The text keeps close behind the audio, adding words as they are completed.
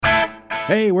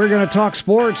Hey, we're going to talk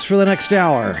sports for the next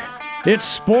hour. It's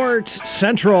Sports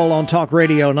Central on Talk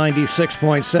Radio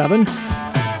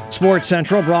 96.7. Sports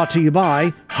Central brought to you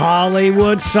by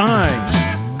Hollywood Signs.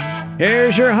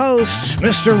 Here's your host,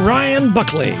 Mr. Ryan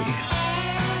Buckley.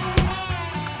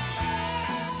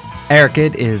 Eric,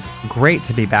 it is great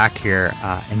to be back here.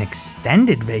 An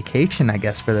extended vacation, I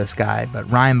guess, for this guy. But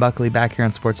Ryan Buckley back here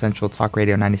on Sports Central, Talk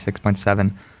Radio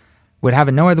 96.7. Would have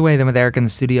it no other way than with Eric in the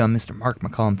studio and Mr. Mark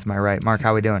McCollum to my right. Mark,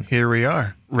 how we doing? Here we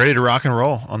are, ready to rock and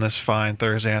roll on this fine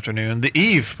Thursday afternoon, the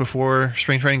eve before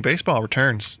spring training baseball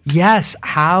returns. Yes,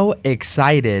 how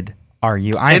excited are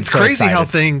you? It's crazy how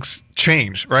things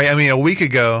change, right? I mean, a week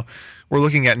ago, we're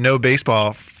looking at no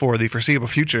baseball for the foreseeable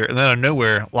future, and then out of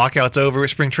nowhere, lockout's over,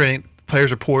 spring training players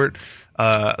report,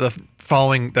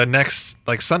 the next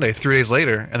Sunday, 3 days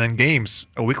later, and then games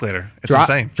a week later. It's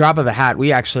insane. Drop of a hat.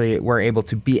 We actually were able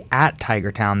to be at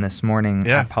Tiger Town this morning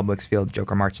at Publix Field,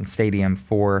 Joker Marchant Stadium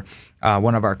for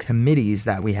one of our committees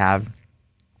that we have.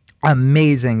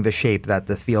 Amazing the shape that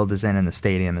the field is in and the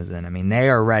stadium is in. I mean, they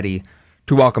are ready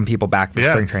to welcome people back for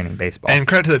spring training baseball. And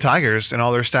credit to the Tigers and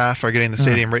all their staff are getting the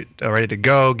stadium ready to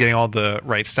go, getting all the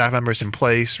right staff members in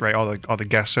place, right? All the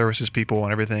guest services people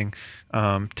and everything,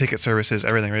 ticket services,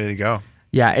 everything ready to go.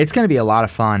 Yeah, it's going to be a lot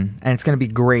of fun, and it's going to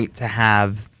be great to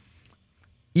have.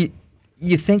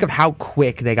 You think of how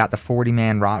quick they got the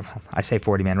 40-man roster. I say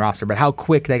 40-man roster, but how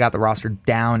quick they got the roster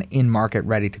down in market,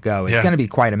 ready to go. It's going to be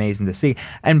quite amazing to see.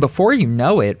 And before you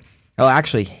know it, it'll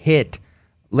actually hit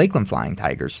Lakeland Flying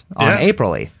Tigers on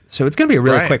April 8th. So it's going to be a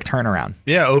really quick turnaround.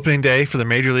 Yeah, opening day for the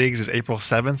major leagues is April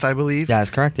 7th, I believe. Yeah, that's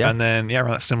correct, yeah. And then,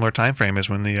 around that similar time frame is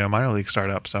when the minor leagues start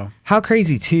up. So how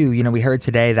crazy, too, we heard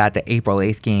today that the April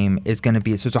 8th game is going to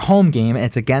be, so it's a home game, and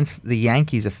it's against the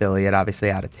Yankees affiliate, obviously,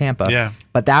 out of Tampa. Yeah.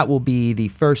 But that will be the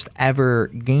first ever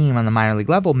game on the minor league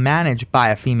level managed by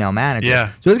a female manager.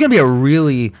 Yeah. So it's going to be a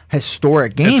really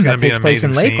historic game that takes place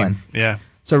in Lakeland. Scene. Yeah.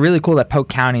 So really cool that Polk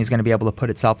County is going to be able to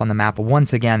put itself on the map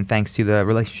once again, thanks to the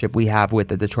relationship we have with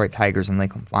the Detroit Tigers and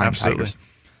Lakeland Flying Tigers.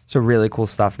 So really cool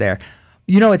stuff there.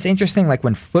 It's interesting,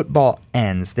 when football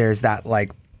ends, there's that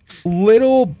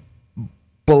little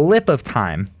blip of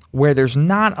time where there's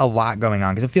not a lot going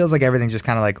on because it feels like everything's just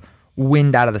kind of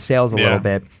wind out of the sails a little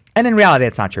bit. And in reality,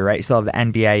 it's not true, right? You still have the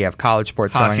NBA, you have college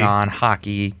sports going on,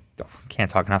 hockey. Can't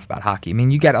talk enough about hockey. I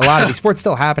mean, you get a lot of these sports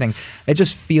still happening. It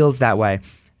just feels that way.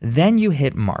 Then you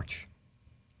hit March,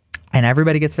 and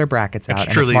everybody gets their brackets out,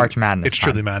 and it's March Madness. It's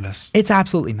truly madness. It's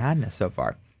absolutely madness so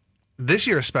far. This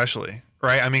year especially,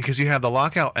 right? I mean, because you have the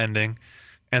lockout ending,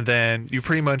 and then you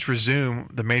pretty much resume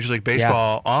the Major League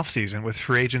Baseball offseason with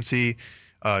free agency,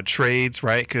 trades,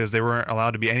 right? Because there weren't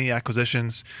allowed to be any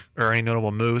acquisitions or any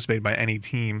notable moves made by any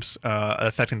teams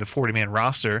affecting the 40-man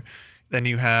roster. Then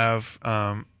you have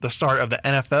the start of the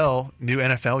new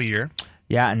NFL year.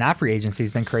 Yeah, and that free agency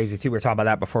has been crazy, too. We were talking about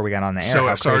that before we got on the air. So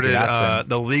it started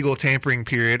the legal tampering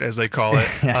period, as they call it,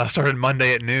 started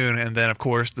Monday at noon, and then, of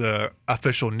course, the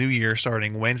official new year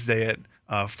starting Wednesday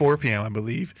at 4 p.m., I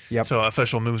believe. Yep. So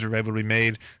official moves were able to be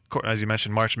made. As you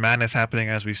mentioned, March Madness happening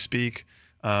as we speak.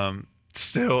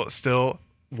 Still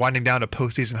winding down to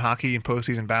postseason hockey and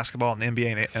postseason basketball and the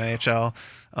NBA and NHL.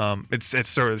 It's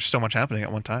sort of so much happening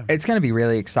at one time. It's going to be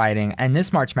really exciting. And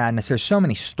this March Madness, there's so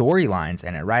many storylines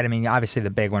in it, right? I mean, obviously the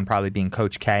big one probably being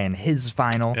Coach K and his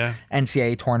final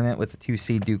NCAA tournament with the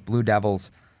 2-seed Duke Blue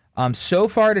Devils. So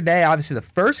far today, obviously the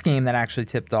first game that actually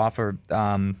tipped off, or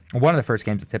one of the first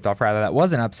games that tipped off, rather, that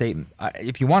was an upset,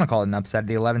 if you want to call it an upset,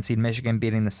 the 11-seed Michigan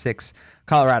beating the 6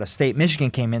 Colorado State.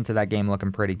 Michigan came into that game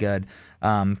looking pretty good.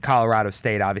 Colorado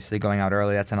State obviously going out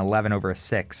early. That's an 11 over a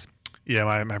 6.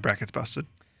 Yeah, my bracket's busted.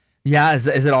 Yeah, is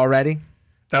it already?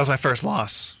 That was my first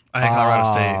loss. I think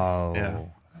Colorado State. Yeah.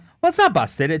 Well, it's not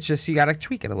busted. It's just you got to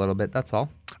tweak it a little bit. That's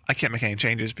all. I can't make any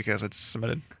changes because it's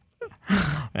submitted.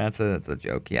 That's a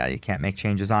joke. Yeah, you can't make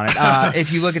changes on it.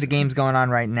 If you look at the games going on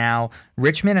right now,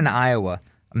 Richmond and Iowa,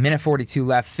 a minute 42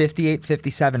 left,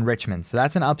 58-57 Richmond. So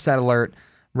that's an upset alert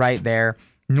right there.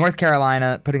 North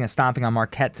Carolina putting a stomping on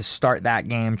Marquette to start that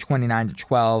game,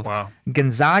 29-12. Wow.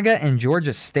 Gonzaga and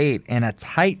Georgia State in a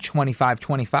tight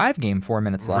 25-25 game, 4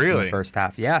 minutes left in the first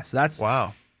half. Yeah, so that's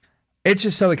It's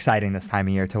just so exciting this time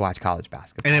of year to watch college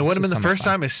basketball. And it would have been the first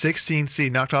time a 16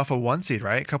 seed knocked off a 1 seed,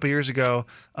 right? A couple years ago,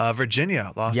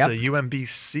 Virginia lost to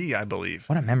UMBC, I believe.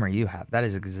 What a memory you have. That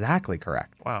is exactly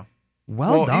correct. Wow.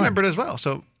 Well done. You remembered as well,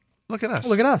 so look at us.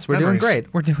 Look at us. We're doing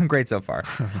great. We're doing great so far.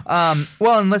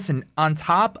 Well, and listen, on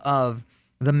top of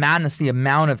the madness, the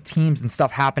amount of teams and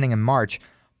stuff happening in March,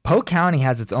 Polk County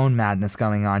has its own madness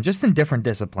going on, just in different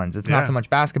disciplines. It's not so much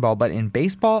basketball, but in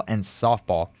baseball and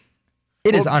softball.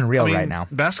 It is unreal right now.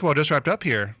 Basketball just wrapped up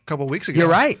here a couple of weeks ago. You're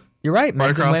right. You're right.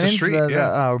 Men's and across the women's,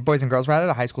 street, boys and girls rather,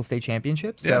 the high school state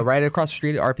championship. So Yeah. right across the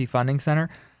street at RP Funding Center.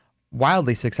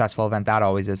 Wildly successful event that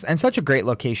always is, and such a great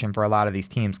location for a lot of these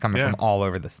teams coming from all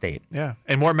over the state. Yeah,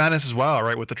 and more madness as well,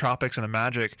 right? With the Tropics and the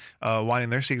Magic winding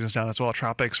their seasons down as well.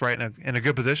 Tropics right in a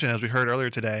good position, as we heard earlier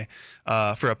today,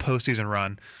 for a postseason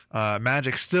run.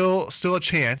 Magic still a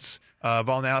chance, but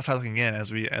on the outside looking in as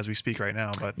we speak right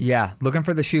now. But yeah, looking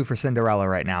for the shoe for Cinderella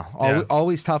right now.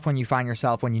 Always tough when you find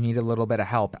yourself when you need a little bit of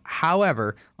help.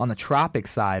 However, on the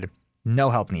Tropics side,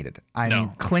 no help needed. I mean,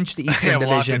 clinched the Eastern Division.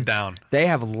 Locked it down. They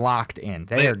have locked in.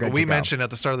 They are good. We mentioned at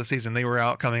the start of the season they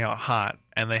were coming out hot,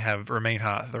 and they have remained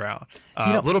hot throughout.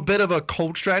 A little bit of a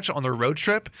cold stretch on their road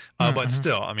trip, but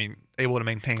still, I mean, able to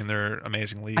maintain their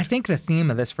amazing lead. I think the theme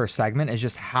of this first segment is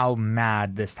just how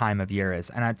mad this time of year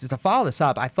is. And to follow this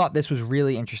up, I thought this was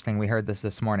really interesting. We heard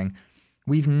this morning.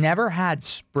 We've never had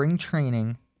spring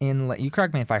training in. You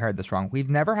correct me if I heard this wrong. We've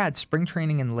never had spring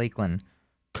training in Lakeland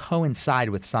coincide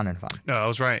with Sun and Fun. No, I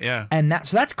was right. Yeah. And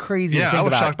so that's crazy. Yeah, to think I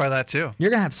was about. shocked by that too. You're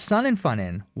gonna have Sun and Fun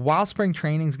in while spring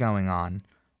training's going on,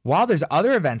 while there's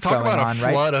other events Talk going about on. A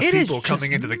flood of it people is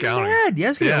coming into the county. Mad.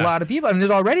 Yes, a lot of people. I mean,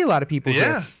 there's already a lot of people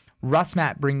here. Russ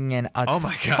Matt bringing in a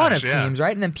ton of teams,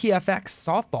 right? And then PFX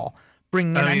softball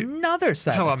bringing in another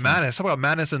set. Talk about madness. Talk about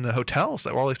madness in the hotels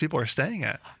that all these people are staying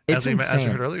at. It's insane. As we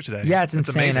heard earlier today. Yeah, it's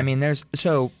insane. Amazing. I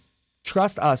mean,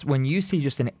 trust us, when you see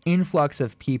just an influx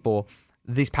of people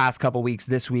these past couple weeks,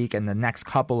 this week, and the next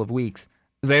couple of weeks,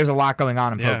 there's a lot going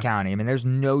on in Polk County. I mean, there's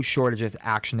no shortage of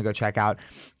action to go check out.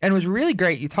 And it was really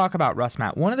great. You talk about Russ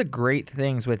Matt. One of the great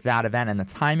things with that event and the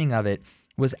timing of it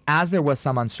was, as there was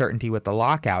some uncertainty with the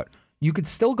lockout, you could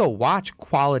still go watch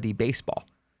quality baseball.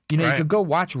 You know, you could go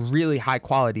watch really high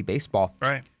quality baseball.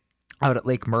 Right. Out at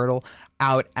Lake Myrtle,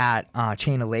 out at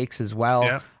Chain of Lakes as well.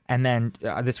 Yeah. And then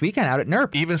this weekend out at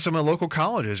NERP. Even some of the local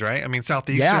colleges, right? I mean,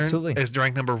 Southeastern is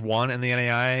ranked number 1 in the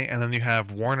NAIA, and then you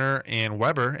have Warner and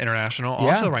Weber International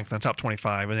also ranked in the top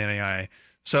 25 in the NAIA.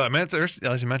 So, I mean,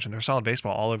 as you mentioned, there's solid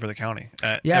baseball all over the county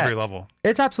at every level.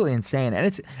 It's absolutely insane.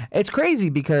 And it's crazy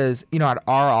because, you know, at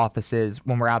our offices,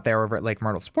 when we're out there over at Lake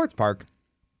Myrtle Sports Park,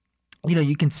 you know,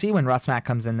 you can see when Russ Matt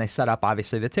comes in, they set up,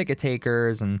 obviously, the ticket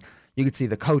takers, and you can see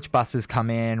the coach buses come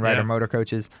in, right, or motor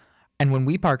coaches. And when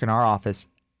we park in our office,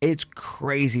 it's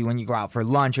crazy when you go out for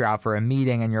lunch, you're out for a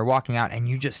meeting, and you're walking out, and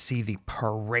you just see the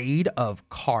parade of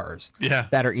cars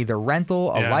that are either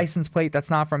rental, a license plate that's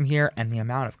not from here, and the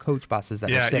amount of coach buses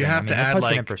that are sitting. You have to add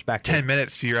like 10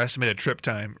 minutes to your estimated trip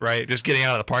time, right? Just getting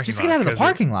out of the parking lot. Just get out of the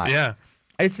parking lot. Yeah.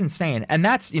 It's insane. And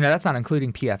that's not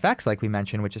including PFX, like we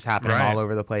mentioned, which is happening all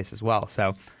over the place as well.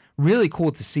 So really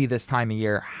cool to see this time of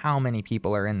year how many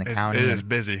people are in the county. It is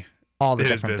busy. All the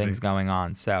different things going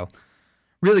on. So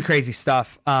really crazy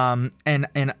stuff. And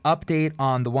an update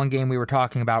on the one game we were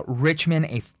talking about, Richmond,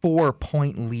 a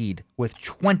 4-point lead with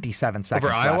 27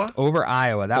 seconds left. Over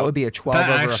Iowa. That would be a 12 over a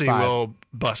 5. That actually will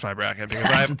bust my bracket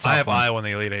because I have Iowa in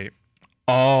the Elite 8.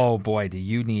 Oh, boy, do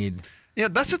you need... Yeah,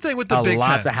 that's the thing with the Big Ten. A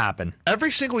lot to happen.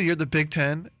 Every single year, the Big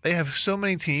Ten, they have so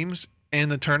many teams in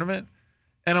the tournament,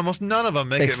 and almost none of them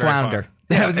make it very far.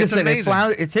 Yeah, I was going to say, they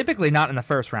flounder. It's typically not in the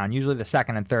first round. Usually the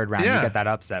second and third round, you get that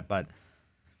upset. But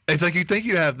it's like you think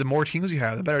you have, the more teams you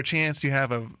have, the better chance you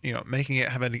have of making it,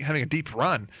 having a deep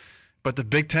run. But the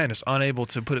Big Ten is unable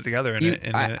to put it together.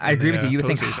 I agree with you. You would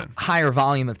think higher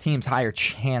volume of teams, higher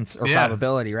chance or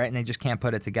probability, right? And they just can't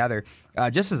put it together.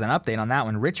 Just as an update on that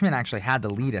one, Richmond actually had the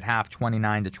lead at half,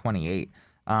 29-28.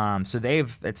 So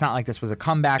it's not like this was a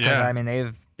comeback. Yeah. I mean,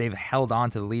 they've held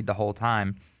on to the lead the whole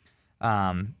time.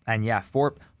 And yeah,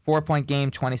 4-point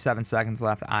game, 27 seconds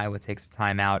left. Iowa takes a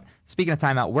timeout. Speaking of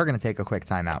timeout, we're going to take a quick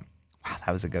timeout. Wow,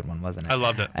 that was a good one, wasn't it? I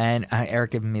loved it. And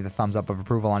Eric giving me the thumbs up of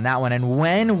approval on that one. And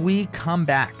when we come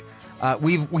back,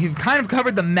 we've kind of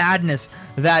covered the madness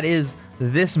that is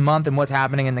this month and what's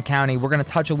happening in the county. We're going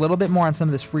to touch a little bit more on some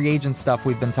of this free agent stuff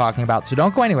we've been talking about. So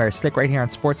don't go anywhere. Stick right here on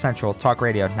Sports Central Talk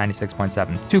Radio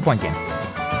 96.7. 2-point game.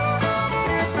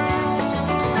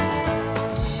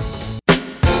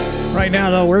 Right now,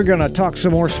 though, we're going to talk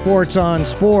some more sports on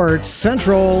Sports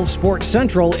Central. Sports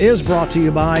Central is brought to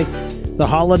you by the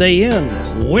Holiday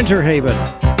Inn, Winter Haven.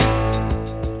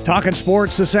 Talking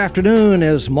sports this afternoon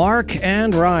is Mark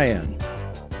and Ryan.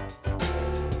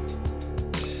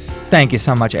 Thank you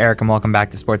so much, Eric, and welcome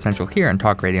back to Sports Central here on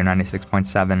Talk Radio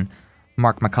 96.7.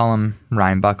 Mark McCullum,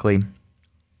 Ryan Buckley.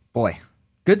 Boy,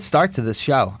 good start to this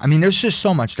show. I mean, there's just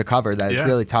so much to cover that it's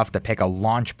really tough to pick a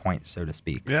launch point, so to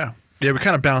speak. Yeah, we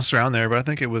kind of bounced around there, but I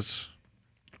think it was...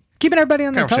 Keeping everybody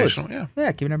on their toes.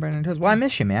 Yeah, keeping everybody on their toes. Well, I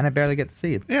miss you, man. I barely get to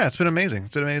see you. Yeah, it's been amazing.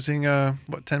 10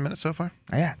 minutes so far?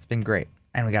 Yeah, it's been great.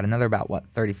 And we got another about,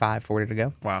 35, 40 to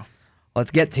go? Wow.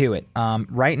 Let's get to it.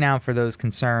 Right now, for those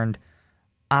concerned,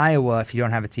 Iowa, if you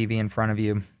don't have a TV in front of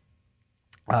you,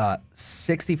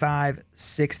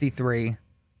 65-63,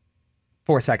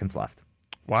 4 seconds left.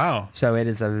 Wow. So it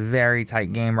is a very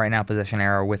tight game right now, possession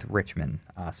error with Richmond.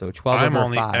 So 12 I'm over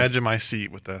on 5. the edge of my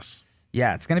seat with this.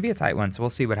 Yeah, it's going to be a tight one, so we'll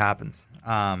see what happens.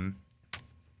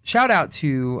 Shout out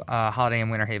to Holiday Inn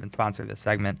Winter Haven, sponsor of this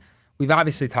segment. We've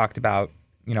obviously talked about,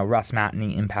 Russ Matt and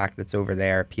the impact that's over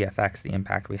there, PFX, the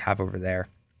impact we have over there,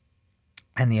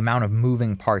 and the amount of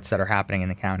moving parts that are happening in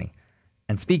the county.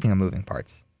 And speaking of moving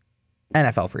parts,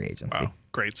 NFL free agency. Wow,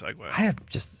 great segue. I have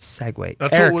just a segue.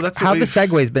 That's Eric, what how the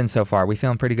segues been so far? We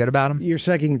feeling pretty good about them? You're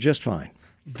segueing just fine.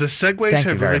 The segues Thank you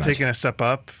have very really much. taken a step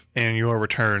up in your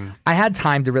return. I had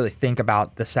time to really think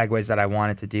about the segues that I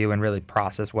wanted to do and really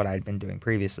process what I'd been doing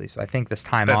previously. So I think this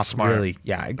time That's off smart. really, it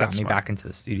got That's me smart. back into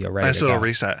the studio ready Nice to little go.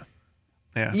 reset.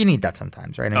 Yeah. You need that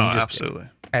sometimes, right? I mean, Oh, you just do.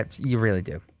 absolutely. You really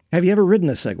do. Have you ever ridden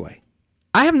a Segway?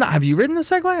 I have not. Have you ridden the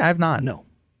Segway? I have not. No.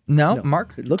 No,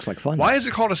 Mark? It looks like fun. Why is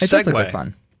it called a It does look segue? like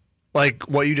fun. Like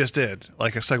what you just did,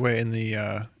 like a segue in the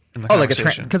Oh, like a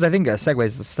conversation. because I think a segue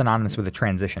is synonymous with a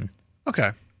transition,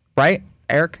 Okay. right?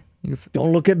 Eric,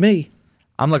 Don't look at me.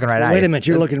 I'm looking right at you. Wait a minute,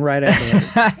 you're looking right at me.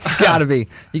 It's got to be.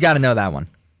 You got to know that one.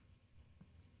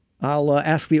 I'll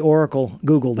ask the Oracle,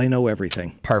 Google. They know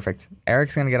everything. Perfect.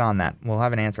 Eric's going to get on that. We'll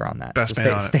have an answer on that. Best So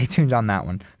man on it. stay tuned on that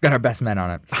one. Got our best men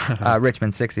on it.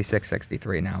 Richmond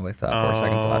 66-63 now with 4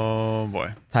 seconds left. Oh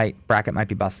boy. Tight. Bracket might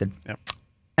be busted. Yep.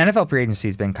 NFL free agency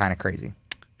has been kind of crazy.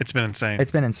 It's been insane.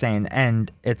 It's been insane,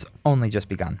 and it's only just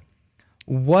begun.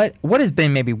 What has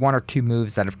been maybe 1 or 2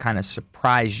 moves that have kind of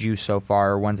surprised you so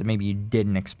far, or ones that maybe you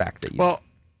didn't expect that you? Well,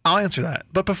 I'll answer that.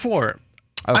 But before,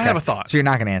 okay. I have a thought. So you're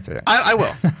not going to answer that. I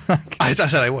will. I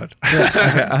said I would.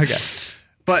 okay.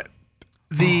 But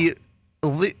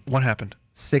what happened?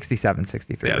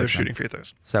 67-63. Yeah, they're shooting free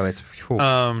throws. So it's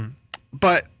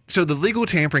But so the legal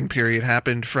tampering period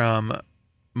happened from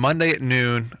Monday at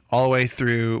noon all the way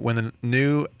through when the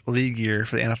new league year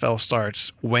for the NFL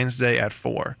starts, Wednesday at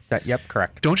 4. yep,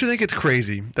 correct. Don't you think it's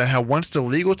crazy that how once the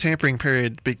legal tampering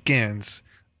period begins,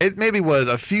 it maybe was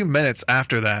a few minutes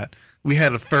after that, we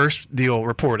had a first deal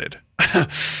reported.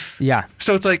 Yeah.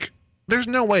 So it's like, there's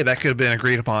no way that could have been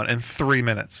agreed upon in 3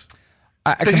 minutes.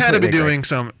 I They had to be completely agree. doing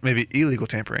some maybe illegal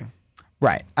tampering.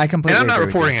 Right. I completely And I'm not agree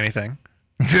with you. reporting anything.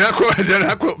 Do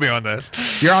not quote me on this.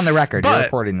 You're on the record. You're But-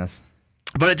 reporting this.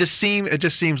 But it just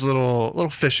seems a little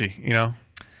fishy, you know?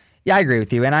 Yeah, I agree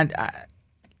with you. And I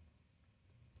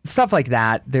stuff like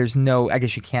that, there's no, I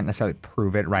guess you can't necessarily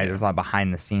prove it, right? There's a lot of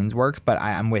behind the scenes works, but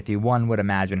I'm with you. One would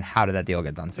imagine, how did that deal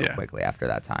get done so Yeah. quickly after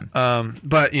that time?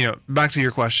 But back to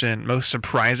your question, most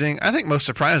surprising. I think most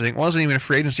surprising wasn't even a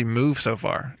free agency move so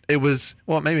far. It was,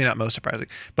 well, maybe not most surprising,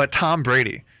 but Tom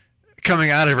Brady coming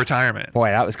out of retirement. Boy,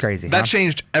 that was crazy. That huh?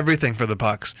 changed everything for the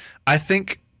Bucs. I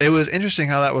think it was interesting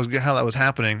how that was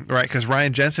happening, right? Because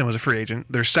Ryan Jensen was a free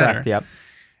agent, their center. Correct, yep.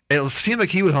 It seemed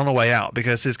like he was on the way out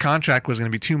because his contract was going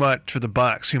to be too much for the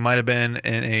Bucs, who might have been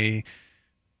in a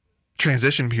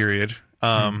transition period.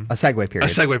 A segue period.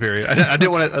 A segue period. I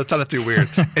didn't want to. That sounded too weird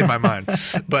in my mind.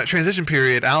 But transition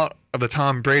period out of the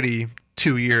Tom Brady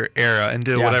 2-year era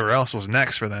into Yeah. whatever else was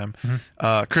next for them.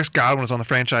 Chris Godwin was on the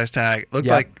franchise tag. It looked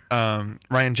Yep. like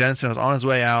Ryan Jensen was on his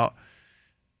way out.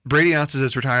 Brady announces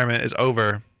his retirement is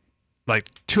over. Like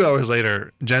 2 hours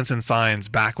later, Jensen signs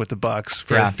back with the Bucs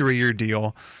for Yeah. a 3-year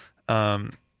deal.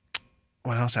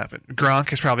 What else happened?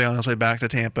 Gronk is probably on his way back to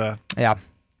Tampa. Yeah.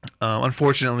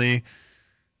 Unfortunately,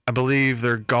 I believe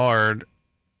their guard,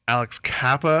 Alex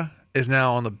Kappa, is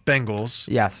now on the Bengals.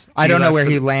 Yes. I He don't know left where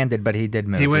for he the- landed, but he did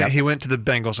move. He went. Yep. He went to the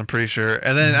Bengals. I'm pretty sure.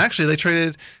 And then actually, they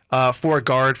traded for a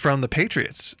guard from the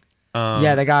Patriots.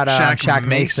 Yeah, they got Shaq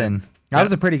Mason. That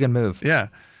was a pretty good move. Yeah.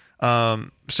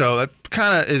 So that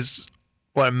kind of is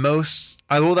what most.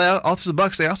 Also the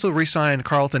Bucs. They also re-signed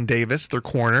Carlton Davis, their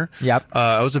corner. Yep.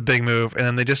 It was a big move, and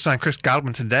then they just signed Chris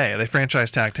Godwin today. They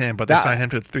franchise tagged him, but they That- signed him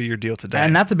to a 3-year deal today.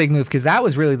 And that's a big move because that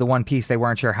was really the one piece they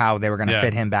weren't sure how they were going to Yeah.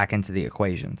 fit him back into the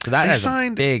equation. So that They is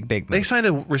signed- a big move. They signed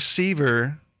a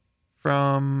receiver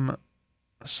from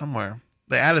somewhere.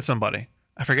 They added somebody.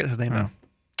 I forget his name now.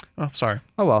 Oh, sorry.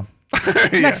 Oh, well.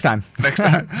 Yeah. Next time. Next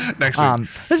time. Next week.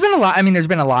 There's been a lot. I mean, there's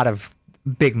been a lot of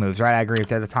big moves, right? I agree with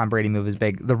that. The Tom Brady move is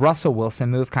big. The Russell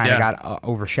Wilson move kind of Yeah. got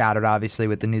overshadowed, obviously,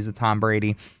 with the news of Tom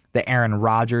Brady. The Aaron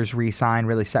Rodgers re-sign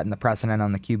really setting the precedent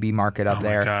on the QB market up Oh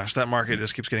there. my gosh, that market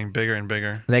just keeps getting bigger and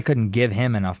bigger. They couldn't give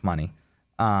him enough money.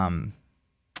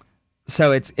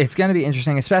 So it's going to be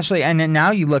interesting, especially. And then now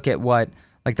you look at what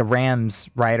Like the Rams,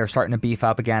 right, are starting to beef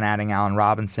up again, adding Allen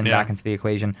Robinson back into the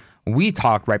equation. We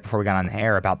talked right before we got on the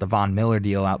air about the Von Miller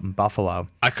deal out in Buffalo.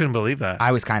 I couldn't believe that.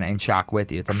 I was kind of in shock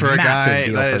with you. It's a for massive a guy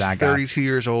deal that for is that guy. 32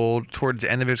 years old, towards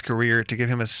the end of his career, to give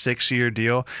him a 6-year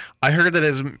deal. I heard that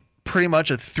is pretty much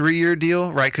a 3-year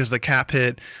deal, right? Because the cap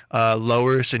hit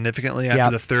lowers significantly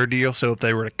after the third deal. So if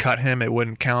they were to cut him, it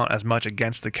wouldn't count as much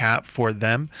against the cap for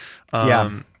them.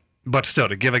 But still,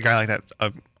 to give a guy like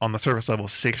that on the surface level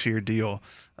 6-year deal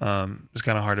is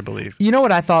kind of hard to believe. You know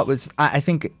what I thought was, I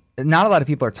think not a lot of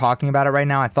people are talking about it right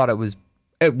now. I thought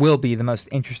it will be the most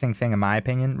interesting thing in my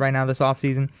opinion right now this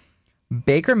offseason.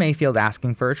 Baker Mayfield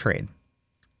asking for a trade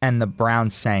and the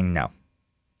Browns saying no.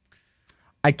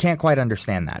 I can't quite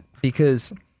understand that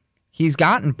because he's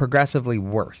gotten progressively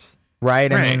worse,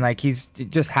 right? I mean, like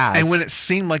just has. And when it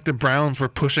seemed like the Browns were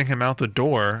pushing him out the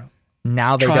door,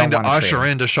 now they trying don't to want usher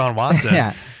in Deshaun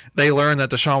Watson, . They learned that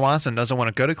Deshaun Watson doesn't want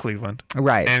to go to Cleveland.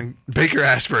 Right. And Baker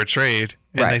asked for a trade,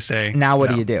 and they say, now what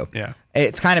no. do you do? Yeah.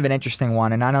 It's kind of an interesting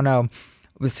one, and I don't know.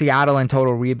 With Seattle in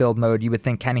total rebuild mode, you would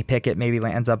think Kenny Pickett maybe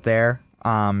lands up there. But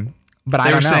I don't know.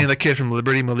 They were saying the kid from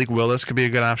Liberty, Malik Willis, could be a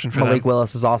good option for them. Malik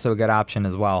Willis is also a good option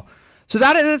as well. So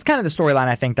that's kind of the storyline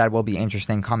I think that will be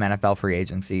interesting come NFL free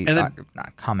agency. And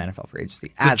not come NFL free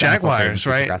agency. The Jaguars,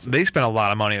 right? They spent a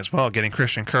lot of money as well getting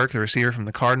Christian Kirk, the receiver from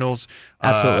the Cardinals.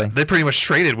 Absolutely. They pretty much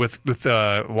traded with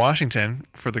Washington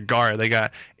for the guard. They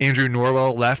got Andrew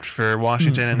Norwell left for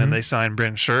Washington, and then they signed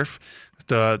Bryn Scherf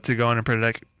to go in and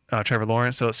protect Trevor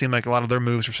Lawrence. So it seemed like a lot of their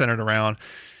moves were centered around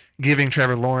giving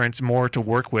Trevor Lawrence more to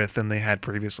work with than they had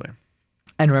previously.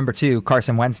 And remember, too,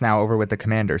 Carson Wentz now over with the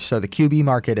Commanders. So the QB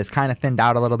market is kind of thinned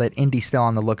out a little bit. Indy's still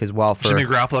on the look as well. Jimmy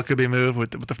Garoppolo could be moved with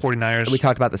the 49ers. We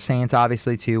talked about the Saints,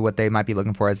 obviously, too, what they might be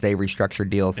looking for as they restructure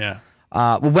deals. Yeah.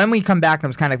 Well, when we come back, it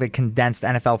was kind of a condensed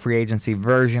NFL free agency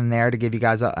version there to give you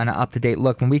guys an up-to-date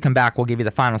look. When we come back, we'll give you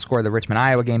the final score of the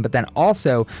Richmond-Iowa game. But then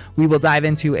also, we will dive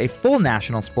into a full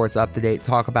national sports up-to-date,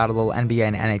 talk about a little NBA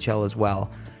and NHL as well.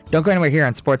 Don't go anywhere here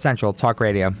on Sports Central, Talk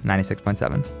Radio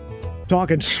 96.7.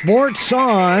 Talking sports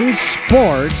on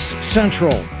Sports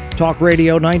Central. Talk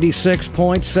Radio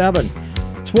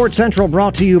 96.7. Sports Central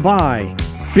brought to you by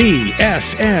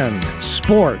BSN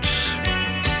Sports.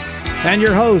 And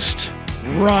your host,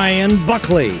 Ryan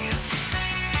Buckley.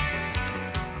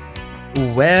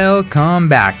 Welcome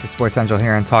back to Sports Central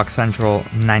here on Talk Central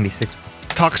 96.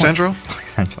 Talk Central? Talk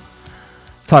Central.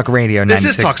 Talk Radio 96.7. This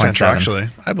is Talk Central, actually,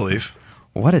 I believe.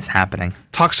 What is happening?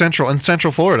 Talk Central in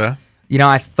Central Florida. You know,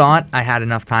 I thought I had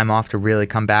enough time off to really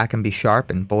come back and be sharp,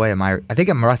 and boy, I think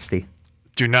I'm rusty.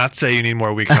 Do not say you need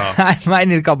more weeks off. I might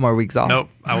need a couple more weeks off. Nope,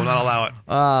 I will not allow it.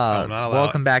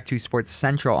 Welcome back to Sports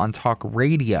Central on Talk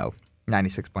Radio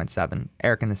 96.7.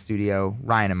 Eric in the studio,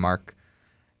 Ryan and Mark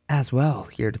as well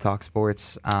here to talk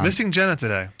sports. Missing Jenna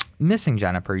today. Missing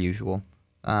Jenna per usual.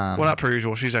 Well, not per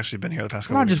usual. She's actually been here the past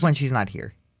couple Not weeks. just when she's not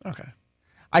here. Okay.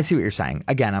 I see what you're saying.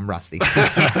 Again, I'm rusty.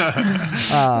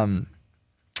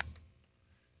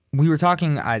 We were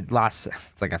talking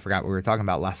it's like I forgot what we were talking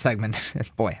about last segment.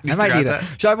 Boy, I might need to.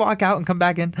 Should I walk out and come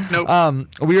back in? Nope.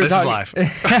 This is live.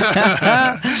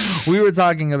 We were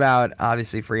talking about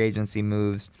obviously free agency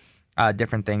moves,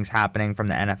 different things happening from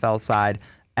the NFL side.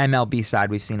 MLB side,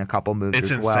 we've seen a couple moves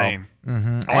it's as well. Insane.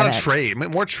 A lot of trade.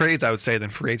 More trades, I would say, than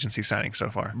free agency signings so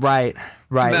far. Right.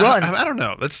 Well, I don't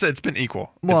know. It's been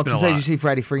equal. Well, it's been to say, did you see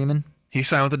Freddie Freeman? He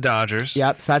signed with the Dodgers.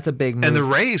 Yep, so that's a big move. And the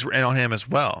Rays were in on him as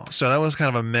well. So that was kind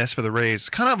of a miss for the Rays.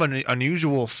 Kind of an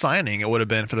unusual signing it would have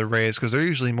been for the Rays because they're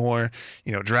usually more,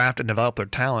 draft and develop their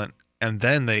talent, and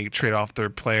then they trade off their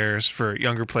players for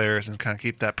younger players and kind of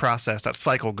keep that process, that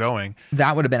cycle going.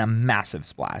 That would have been a massive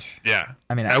splash. Yeah.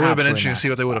 I mean, that would have been interesting to see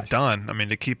what they would have done. I mean,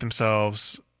 to keep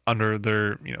themselves under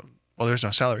their, well, there's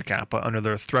no salary cap, but under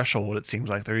their threshold, it seems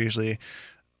like they're usually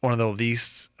one of the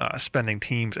least spending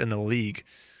teams in the league.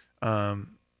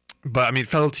 But, I mean,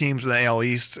 fellow teams in the AL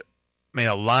East made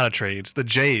a lot of trades. The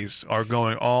Jays are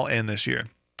going all in this year.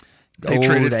 They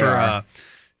traded for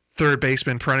third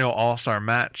baseman, perennial all-star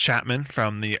Matt Chapman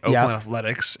from the Oakland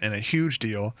Athletics in a huge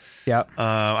deal. Yep.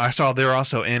 I saw they were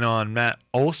also in on Matt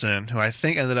Olson, who I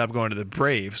think ended up going to the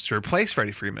Braves to replace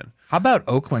Freddie Freeman. How about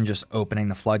Oakland just opening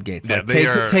the floodgates? Yeah,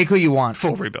 Like, take who you want.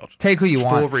 Full rebuild. Take who you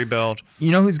want. Full rebuild.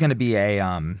 You know who's going to be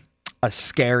a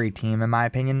scary team, in my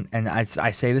opinion, and I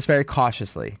say this very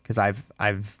cautiously because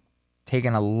I've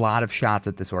taken a lot of shots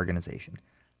at this organization.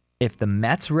 If the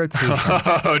Mets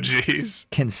rotation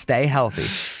can stay healthy,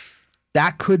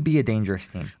 that could be a dangerous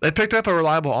team. They picked up a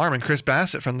reliable arm in Chris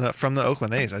Bassett from the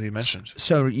Oakland A's, as you mentioned.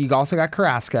 So you also got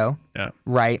Carrasco,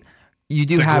 right? You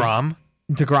do DeGrom. have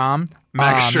DeGrom,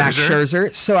 Max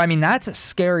Scherzer. So I mean, that's a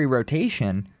scary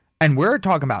rotation. And we're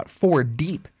talking about 4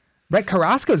 deep. Right,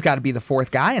 Carrasco's got to be the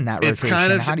 4th guy in that It's rotation.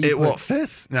 kind of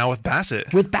 5th now with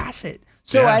Bassett. With Bassett.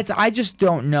 So I just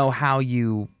don't know how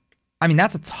you. I mean,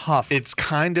 that's a tough. It's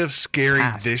kind of scary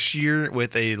task. this year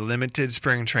with a limited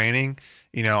spring training.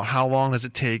 How long does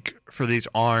it take for these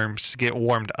arms to get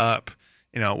warmed up?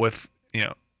 With in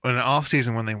an off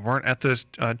season when they weren't at this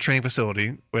training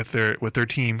facility with their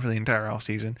team for the entire off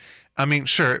season. I mean,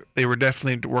 sure, they were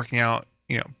definitely working out,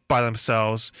 by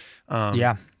themselves.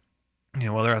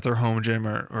 Whether at their home gym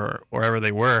or wherever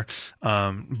they were,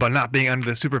 but not being under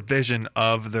the supervision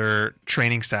of their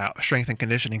training staff, strength and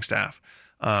conditioning staff,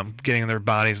 getting their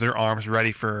bodies, their arms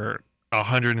ready for a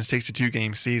 162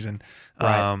 game season.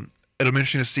 Right. It'll be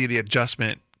interesting to see the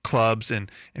adjustment clubs and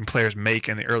players make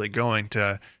in the early going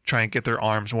to try and get their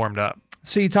arms warmed up.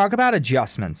 So you talk about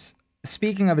adjustments.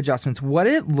 Speaking of adjustments, what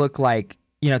did it look like,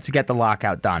 to get the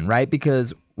lockout done, right?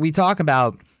 Because we talk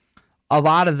about a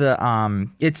lot of the,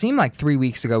 it seemed like 3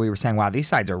 weeks ago we were saying, wow, these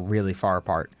sides are really far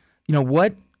apart.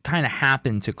 What kind of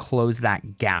happened to close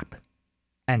that gap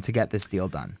and to get this deal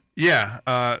done? Yeah,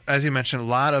 as you mentioned, a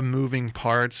lot of moving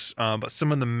parts, but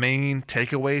some of the main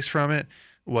takeaways from it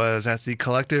was at the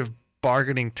collective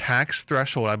bargaining tax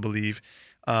threshold, I believe,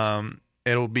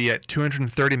 it'll be at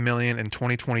 $230 million in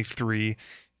 2023, and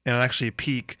it'll actually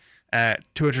peak at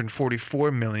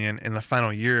 $244 million in the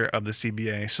final year of the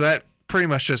CBA. So that pretty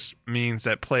much just means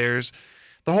that players,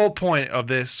 the whole point of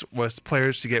this was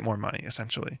players to get more money,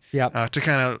 essentially. Yeah. To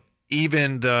kind of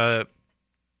even the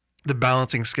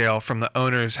balancing scale from the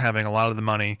owners having a lot of the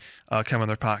money come in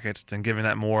their pockets and giving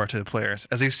that more to the players.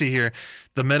 As you see here,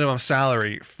 the minimum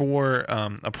salary for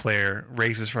a player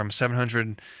raises from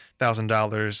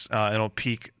 $700,000 and it'll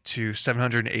peak to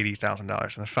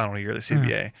 $780,000 in the final year of the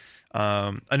CBA.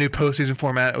 A new postseason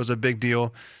format was a big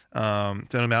deal.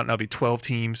 It's going to be 12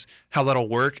 teams. How that'll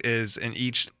work is in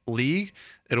each league,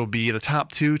 it'll be the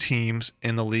top 2 teams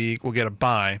in the league will get a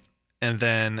bye, and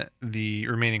then the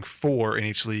remaining 4 in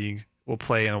each league will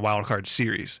play in a wild card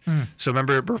series. So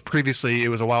remember, previously it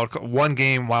was a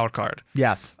 1-game wild card.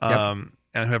 Yes. And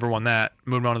whoever won that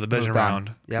moved on to the division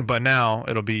round. Yep. But now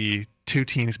it'll be 2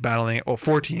 teams battling,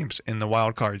 4 teams in the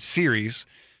wild card series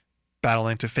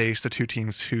battling to face the 2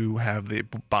 teams who have the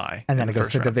bye. And then it goes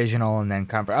to divisional and then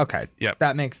conference. Okay. Yep.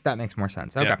 That makes more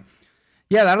sense. Okay. Yep.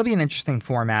 Yeah, that'll be an interesting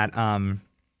format.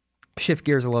 Shift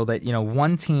gears a little bit.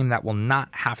 One team that will not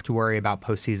have to worry about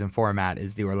postseason format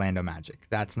is the Orlando Magic.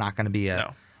 That's not going to be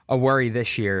a worry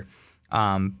this year.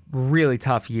 Really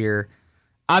tough year.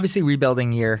 Obviously,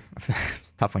 rebuilding year.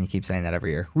 It's tough when you keep saying that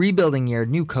every year. Rebuilding year,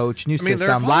 new coach, new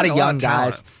system, a lot of young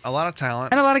guys. A lot of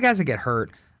talent. And a lot of guys that get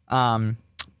hurt.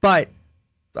 But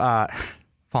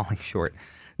falling short.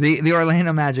 The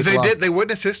Orlando Magic They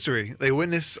witnessed history. They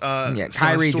witnessed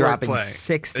Kyrie dropping play.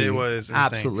 60. It was insane.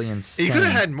 Absolutely insane. He could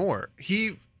have had more.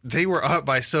 They were up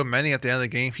by so many at the end of the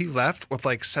game. He left with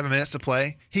like 7 minutes to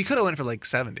play. He could have went for like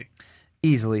 70.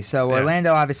 Easily. So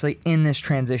Orlando obviously in this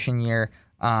transition year,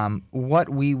 what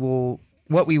we will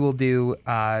do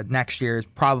next year is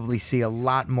probably see a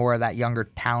lot more of that younger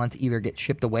talent either get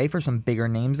shipped away for some bigger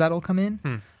names that'll come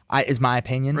in. Is my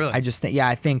opinion. Really? I just think,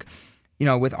 I think,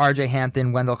 with R.J.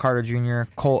 Hampton, Wendell Carter Jr.,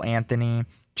 Cole Anthony,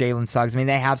 Jalen Suggs. I mean,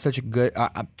 they have such a good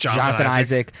Jonathan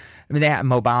Isaac. I mean, they have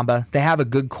Mo Bamba. They have a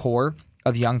good core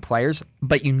of young players,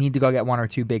 but you need to go get 1 or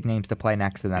 2 big names to play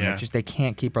next to them. Yeah. It's just they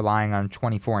can't keep relying on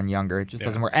 24 and younger. It just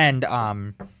doesn't work. And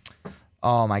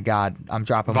oh my God, I'm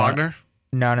dropping Wagner?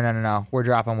 No. We're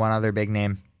dropping one other big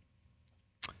name.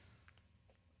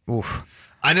 Oof.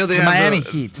 I know they the have Miami the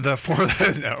Heat.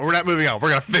 No, we're not moving on. We're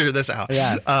gonna figure this out.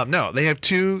 Yeah. No, they have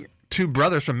two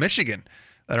brothers from Michigan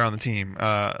that are on the team.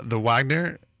 The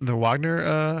Wagner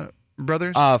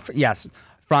brothers. Yes,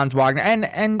 Franz Wagner and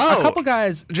a couple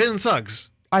guys. Jalen Suggs.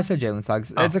 I said Jalen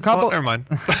Suggs. It's a couple. Well, never mind.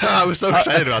 I was so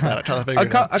excited about that. I'm trying to figure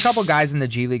it out. A couple guys in the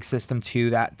G League system too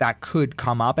that could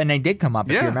come up, and they did come up.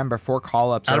 If you remember, 4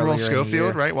 call-ups. Admiral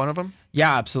Schofield, right? One of them.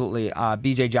 Yeah, absolutely.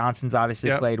 B.J. Johnson's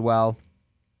obviously played well.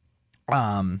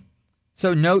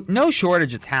 So no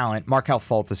shortage of talent. Markelle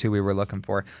Fultz is who we were looking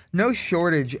for. No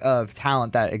shortage of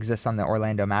talent that exists on the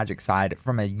Orlando Magic side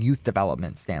from a youth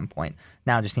development standpoint.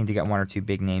 Now just need to get 1 or 2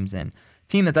 big names in.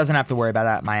 Team that doesn't have to worry about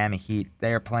that, Miami Heat.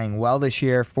 They are playing well this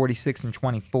year,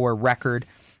 46-24 record.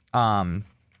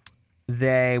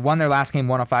 They won their last game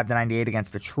 105-98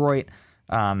 against Detroit.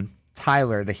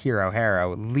 Tyler, the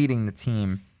hero, leading the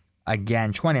team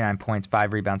again, 29 points,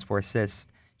 5 rebounds, 4 assists.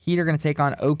 Heat are going to take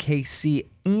on OKC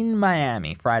in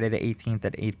Miami Friday the 18th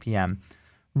at 8 p.m.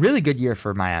 Really good year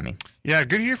for Miami. Yeah,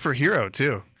 good year for Hero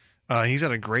too. He's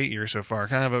had a great year so far.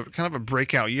 Kind of a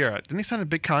breakout year. Didn't he sign a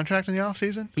big contract in the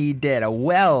offseason? He did, a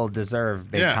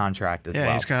well-deserved big contract as well.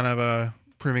 Yeah, he's kind of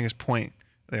proving his point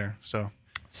there. So,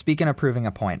 speaking of proving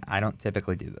a point, I don't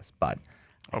typically do this, but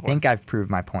I think I've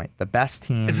proved my point. The best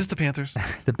team... Is this the Panthers?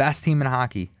 The best team in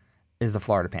hockey is the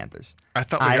Florida Panthers. I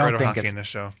thought we got rid of hockey in this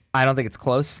show. I don't think it's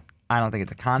close. I don't think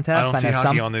it's a contest. I don't see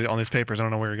hockey on these papers. I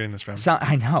don't know where you're getting this from.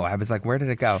 I know. I was like, where did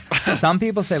it go? Some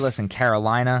people say, listen,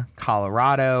 Carolina,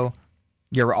 Colorado,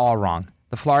 you're all wrong.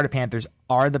 The Florida Panthers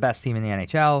are the best team in the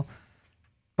NHL.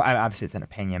 Obviously, it's an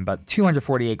opinion, but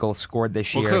 248 goals scored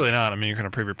this year. Well, clearly not. I mean, you're going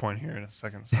to prove your point here in a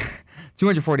second. So.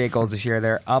 248 goals this year.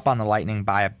 They're up on the Lightning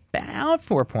by about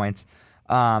 4 points.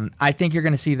 I think you're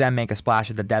going to see them make a splash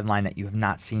at the deadline that you have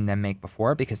not seen them make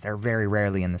before because they're very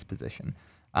rarely in this position.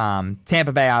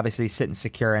 Tampa Bay obviously sitting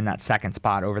secure in that second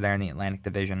spot over there in the Atlantic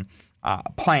Division,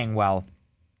 playing well.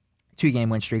 2-game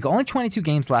win streak. Only 22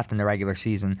 games left in the regular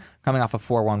season, coming off a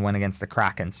 4-1 win against the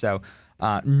Kraken. So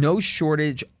no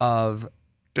shortage of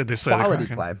Did they slay quality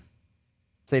the play.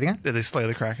 Say it again? Did they slay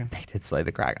the Kraken? They did slay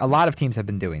the Kraken. A lot of teams have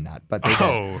been doing that, but they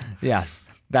did. Yes.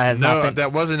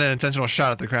 That wasn't an intentional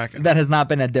shot at the Kraken. That has not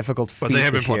been a difficult feat. But they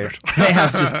have been plundered. They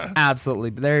have just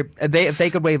absolutely. If they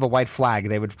could wave a white flag,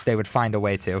 they would find a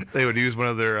way to. They would use one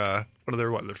of their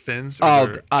fins? Or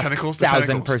their tentacles?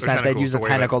 1,000%. They'd use a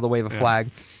tentacle to wave a flag.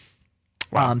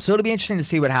 Wow. So it'll be interesting to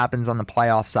see what happens on the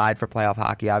playoff side for playoff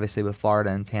hockey, obviously with Florida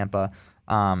and Tampa,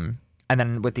 and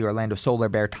then with the Orlando Solar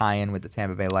Bear tie-in with the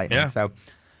Tampa Bay Lightning. Yeah. So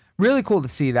really cool to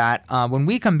see that. When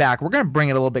we come back, we're going to bring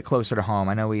it a little bit closer to home.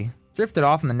 I know we drifted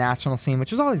off on the national scene,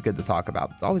 which is always good to talk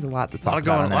about. It's always a lot to talk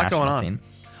about on the national scene.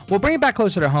 We'll bring it back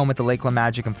closer to home with the Lakeland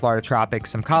Magic and Florida Tropics,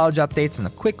 some college updates, and a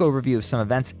quick overview of some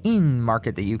events in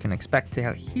market that you can expect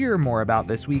to hear more about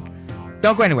this week.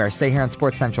 Don't go anywhere. Stay here on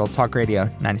Sports Central, Talk Radio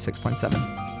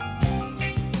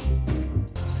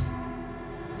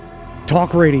 96.7.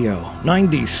 Talk Radio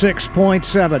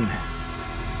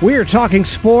 96.7. We are talking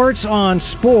sports on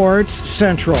Sports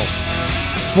Central.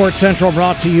 Sports Central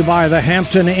brought to you by the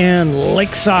Hampton Inn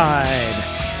Lakeside.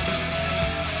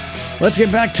 Let's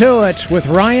get back to it with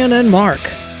Ryan and Mark.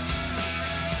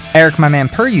 Eric, my man,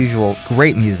 per usual,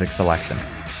 great music selection.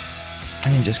 I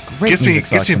mean, just great music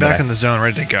selection. Gets me back in the zone,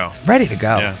 ready to go. Ready to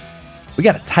go. Yeah. We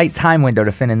got a tight time window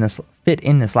to fit in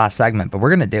this last segment, but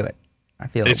we're going to do it. I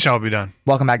feel it shall be done.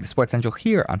 Welcome back to Sports Central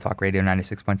here on Talk Radio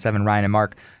 96.7. Ryan and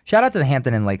Mark. Shout out to the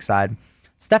Hampton Inn Lakeside.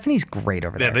 Stephanie's great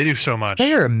over there. Yeah, they do so much.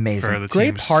 They are amazing.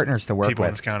 Great partners to work with. People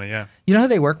in this county, yeah. You know who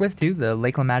they work with, too? The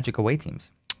Lakeland Magic away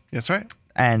teams. That's right.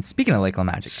 And speaking of Lakeland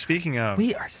Magic. Speaking of.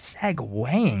 We are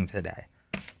segueing today.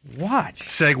 Watch.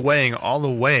 Segueing all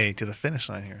the way to the finish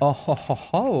line here. Oh, ho, ho,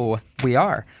 ho. We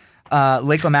are.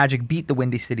 Lakeland Magic beat the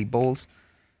Windy City Bulls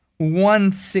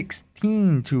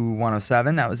 116 to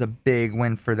 107. That was a big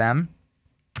win for them.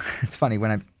 It's funny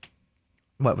when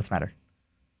what's the matter?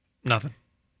 Nothing.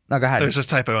 No, go ahead. There's a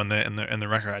typo in the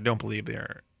record. I don't believe they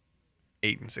are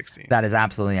 8-16. That is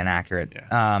absolutely inaccurate.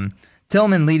 Yeah.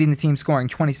 Tillman leading the team, scoring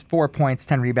 24 points,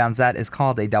 10 rebounds. That is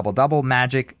called a double-double.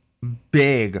 Magic,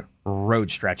 big road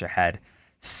stretch ahead.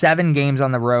 7 games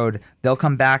on the road. They'll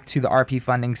come back to the RP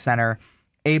Funding Center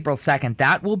April 2nd.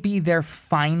 That will be their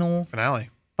final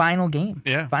game.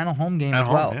 Yeah. Final home game At as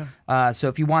home, well. Yeah. So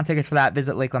if you want tickets for that,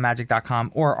 visit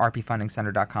lakelandmagic.com or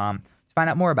rpfundingcenter.com to find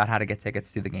out more about how to get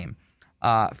tickets to the game.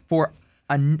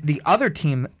 The other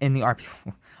team in the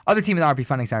RP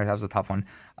Funding Center, that was a tough one,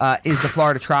 is the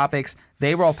Florida Tropics.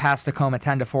 They roll past Tacoma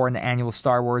 10-4 in the annual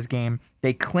Star Wars game.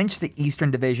 They clinched the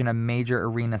Eastern Division of Major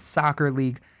Arena Soccer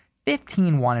League,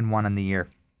 15-1-1 in the year.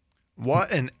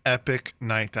 What an epic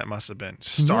night that must have been.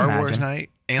 Star Wars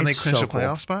night, and they clinched a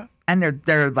playoff spot? And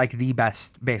they're like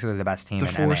basically the best team in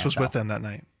The Force NASL. was with them that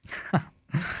night.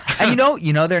 And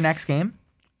you know their next game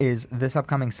is this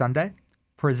upcoming Sunday,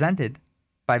 presented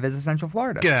by Visit Central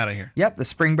Florida. Get out of here. Yep, the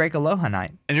Spring Break Aloha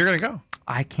Night. And you're going to go.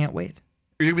 I can't wait.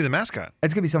 You're going to be the mascot.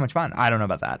 It's going to be so much fun. I don't know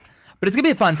about that. But it's going to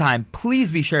be a fun time.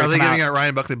 Please be sure to Are they come giving out. out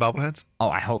Ryan Buckley bobbleheads? Oh,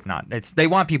 I hope not. They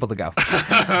want people to go.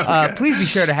 Please be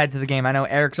sure to head to the game. I know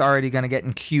Eric's already going to get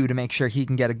in queue to make sure he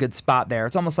can get a good spot there.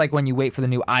 It's almost like when you wait for the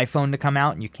new iPhone to come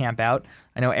out and you camp out.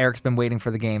 I know Eric's been waiting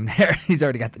for the game there. He's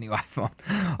already got the new iPhone.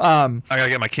 I got to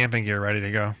get my camping gear ready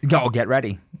to go. Go, get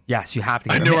ready. Yes, you have to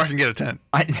get I know where I can get a tent.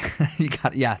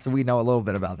 So we know a little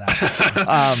bit about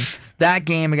that. That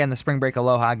game, again, the Spring Break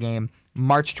Aloha game,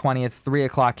 March 20th, 3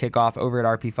 o'clock kickoff over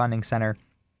at RP Funding Center.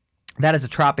 That is a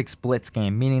Tropics Blitz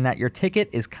game, meaning that your ticket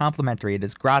is complimentary. It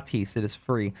is gratis. It is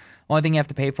free. Only thing you have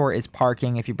to pay for is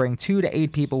parking. If you bring 2 to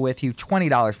 8 people with you,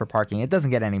 $20 for parking. It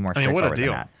doesn't get any more straightforward than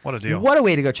that. What a deal. What a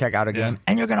way to go check out a game.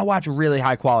 And you're going to watch really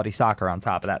high-quality soccer on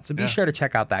top of that. So be sure to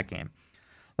check out that game.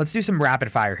 Let's do some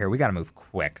rapid fire here. We got to move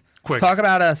quick. Talk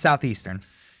about Southeastern.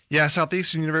 Yeah,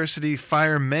 Southeastern University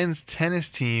Fire men's tennis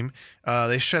team.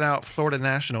 They shut out Florida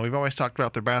National. We've always talked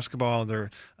about their basketball,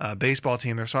 their baseball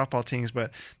team, their softball teams,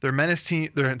 but their men's team.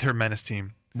 Their men's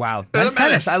team. Wow, men's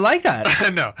tennis. I like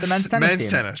that. No, the men's tennis team.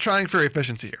 Men's tennis. Trying for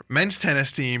efficiency here. Men's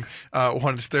tennis team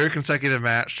won its third consecutive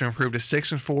match to improve to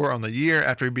 6-4 on the year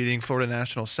after beating Florida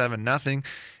National 7-0.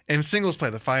 In singles play,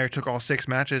 the Fire took all 6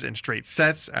 matches in straight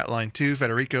sets. At line 2,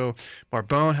 Federico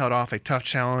Barbone held off a tough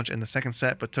challenge in the second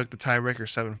set, but took the tiebreaker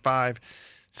 7-5.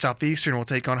 Southeastern will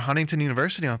take on Huntington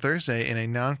University on Thursday in a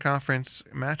non-conference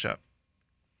matchup.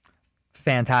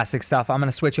 Fantastic stuff. I'm going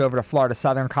to switch over to Florida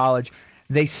Southern College.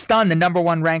 They stunned the number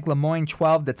 1 ranked Lemoyne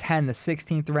 12-10. The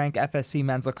 16th ranked FSC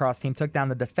men's lacrosse team took down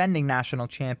the defending national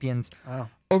champions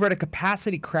over at a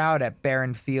capacity crowd at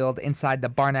Barron Field inside the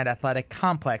Barnett Athletic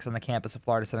Complex on the campus of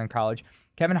Florida Southern College.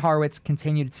 Kevin Harwitz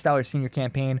continued stellar senior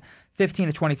campaign,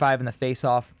 15-25 in the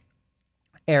face-off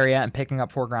area and picking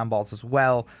up 4 ground balls as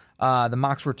well. The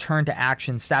Mocs return to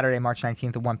action Saturday, March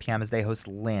 19th at 1 p.m. as they host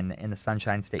Lynn in the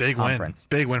Sunshine State Conference.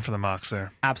 Big win for the Mocs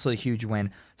there. Absolutely huge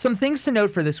win. Some things to note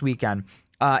for this weekend.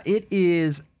 It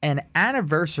is an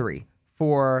anniversary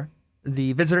for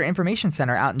the Visitor Information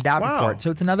Center out in Davenport. Wow.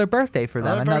 So it's another birthday for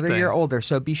them, another year older.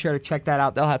 So be sure to check that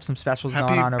out. They'll have some specials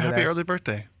going on over there. Happy early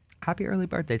birthday. Happy early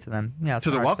birthday to them. Yeah, to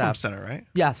the Welcome Center, right?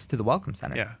 Yes, to the Welcome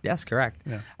Center. Yeah. Yes, correct.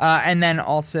 Yeah. And then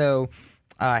also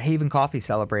Haven Coffee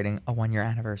celebrating a 1-year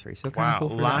anniversary. So kind of cool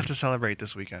for a lot them. to celebrate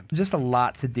this weekend. Just a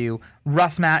lot to do.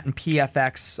 Russ Matt and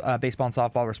PFX, baseball and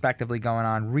softball respectively, going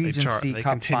on. Regency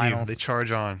Cup Finals. They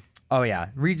charge on. Oh, yeah.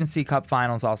 Regency Cup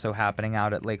Finals also happening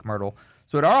out at Lake Myrtle.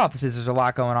 So at our offices, there's a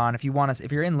lot going on. If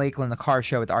you're in Lakeland, the car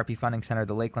show at the RP Funding Center,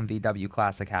 the Lakeland VW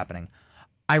Classic happening.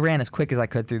 I ran as quick as I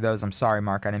could through those. I'm sorry,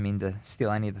 Mark. I didn't mean to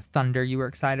steal any of the thunder you were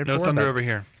excited for. No thunder over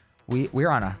here. We're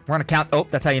on a count. Oh,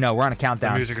 that's how you know we're on a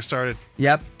countdown. The music has started.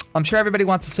 Yep. I'm sure everybody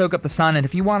wants to soak up the sun, and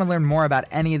if you want to learn more about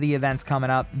any of the events coming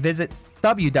up, visit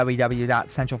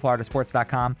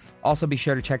www.centralfloridasports.com. Also, be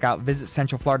sure to check out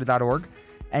visitcentralflorida.org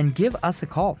and give us a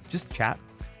call. Just chat.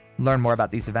 Learn more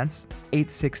about these events.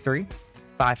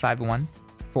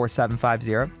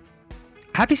 863-551-4750.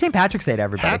 Happy St. Patrick's Day to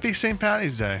everybody. Happy St.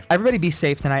 Patty's Day. Everybody be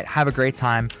safe tonight. Have a great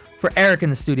time. For Eric in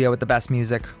the studio with the best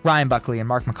music, Ryan Buckley and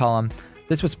Mark McCollum,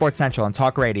 this was Sports Central on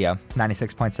Talk Radio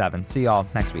 96.7. See y'all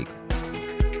next week.